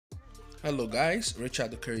Hello guys,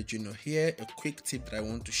 Richard Okere Jr. here. A quick tip that I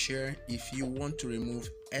want to share. If you want to remove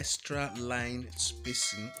extra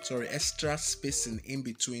spacing in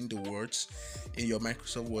between the words in your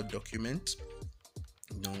Microsoft Word document,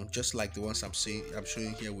 just like the ones I'm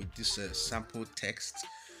showing here with this sample text.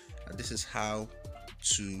 This is how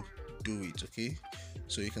to do it. Okay,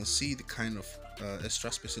 so you can see the kind of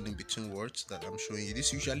extra spacing in between words that I'm showing you.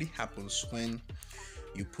 This usually happens when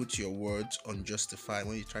you put your words on justify,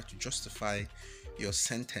 when you try to justify your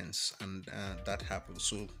sentence, and that happens.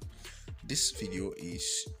 So this video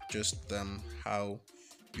is just how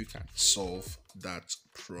you can solve that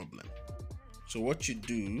problem. So what you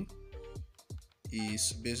do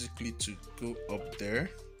is basically to go up there,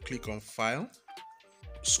 click on file,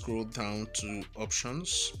 scroll down to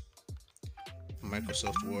options,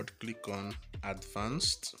 Microsoft Word, click on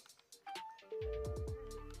advanced.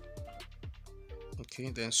 Okay,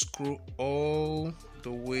 then scroll all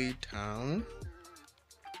the way down.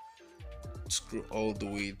 Scroll all the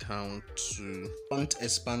way down to don't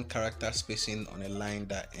expand character spacing on a line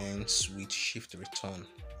that ends with shift return.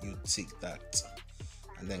 You tick that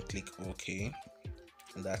and then click OK.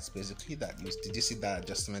 And that's basically that. Did you see that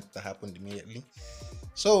adjustment that happened immediately?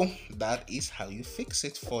 So that is how you fix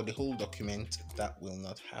it for the whole document. That will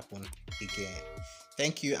not happen again.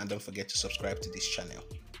 Thank you, and don't forget to subscribe to this channel.